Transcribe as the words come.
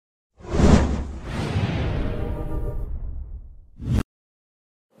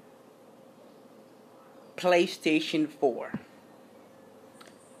PlayStation 4.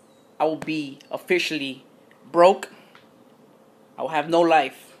 I will be officially broke. I will have no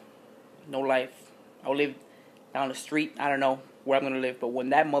life. No life. I will live down the street. I don't know where I'm going to live. But when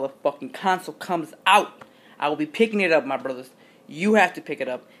that motherfucking console comes out, I will be picking it up, my brothers. You have to pick it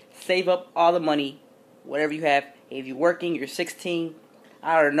up. Save up all the money, whatever you have. If you're working, you're 16.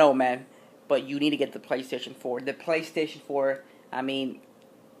 I don't know, man. But you need to get the PlayStation 4. The PlayStation 4, I mean,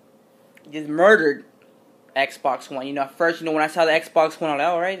 just murdered Xbox One. You know, first, when I saw the Xbox One, I was like,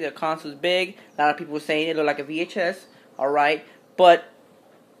 alright, the console's big. A lot of people were saying it looked like a VHS. Alright. But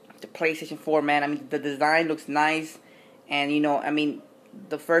the PlayStation 4, man, I mean, the design looks nice. And, I mean,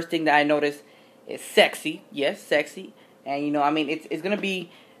 the first thing that I noticed is sexy. Yes, sexy. And, I mean, it's going to be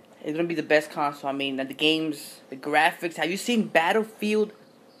the best console. I mean, the games, the graphics. Have you seen Battlefield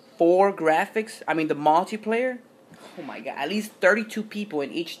 4 graphics? I mean, the multiplayer. Oh, my God. At least 32 people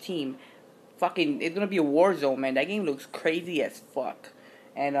in each team. Fucking, it's going to be a war zone, man. That game looks crazy as fuck.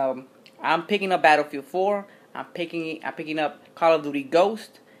 And I'm picking up Battlefield 4. I'm picking up Call of Duty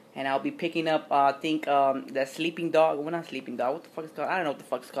Ghost. And I'll be picking up, I think, that Sleeping Dog. Well, not Sleeping Dog. What the fuck is it called? I don't know what the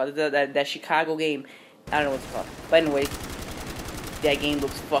fuck it's called. That Chicago game. I don't know what it's called. But anyways, that game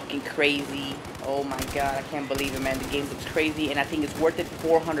looks fucking crazy. Oh my god, I can't believe it, man. The game looks crazy, and I think it's worth it.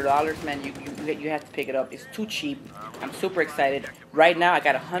 $400, man. You have to pick it up. It's too cheap. I'm super excited. Right now, I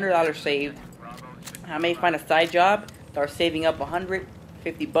got $100 saved. I may find a side job, start saving up $150,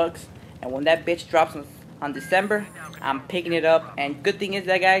 and when that bitch drops on December, I'm picking it up. And good thing is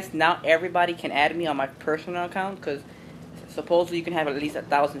that, guys, now everybody can add me on my personal account, because supposedly you can have at least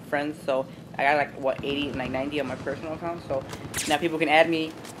 1,000 friends. So I got like 80, like 90 on my personal account. So now people can add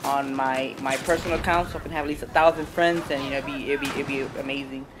me on my personal account, so I can have at least 1,000 friends, and it'd be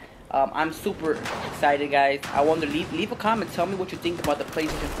amazing. I'm super excited, guys. I want to leave a comment. Tell me what you think about the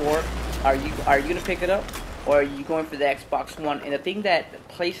PlayStation 4. Are you gonna pick it up, or are you going for the Xbox One? And the thing that the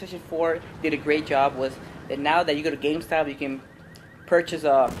PlayStation 4 did a great job was that now that you go to GameStop, you can purchase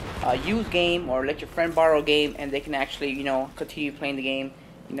a used game or let your friend borrow a game, and they can actually continue playing the game.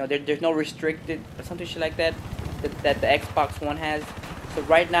 There's no restricted or something shit like that the Xbox One has. So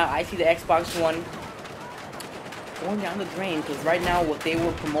right now I see the Xbox One going down the drain, because right now what they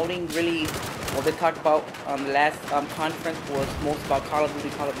were promoting, really what they talked about on the last conference, was most about Call of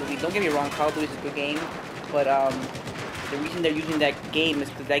Duty. Don't get me wrong, Call of Duty is a good game, but the reason they're using that game is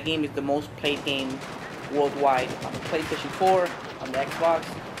because that game is the most played game worldwide on the PlayStation 4, on the Xbox,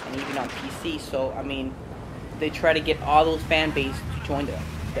 and even on PC. So I mean, they try to get all those fan base to join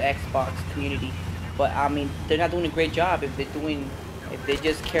the Xbox community. But I mean, they're not doing a great job if they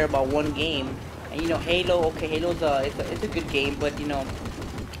just care about one game. And Halo, okay, Halo's it's a good game, but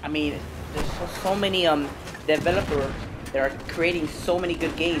I mean, there's so many developers that are creating so many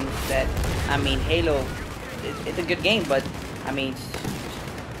good games that, I mean, Halo, it's a good game, but I mean,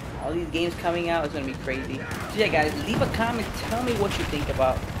 all these games coming out is gonna be crazy. So yeah, guys, leave a comment. Tell me what you think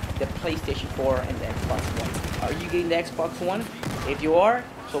about the PlayStation 4 and the Xbox One. Are you getting the Xbox One? If you are,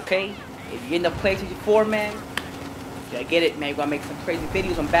 it's okay. If you're in the PlayStation 4, man, I get it, man. You're gonna make some crazy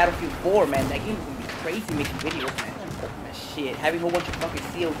videos on Battlefield 4, man. That game is gonna be crazy making videos, man. Man, shit, having a whole bunch of fucking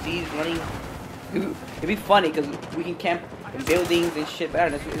COGs running. It'd be funny because we can camp in buildings and shit. But I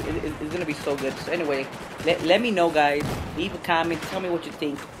don't know, it's gonna be so good. So anyway, let me know, guys. Leave a comment. Tell me what you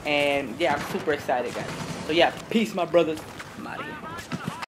think. And yeah, I'm super excited, guys. So yeah, peace, my brothers.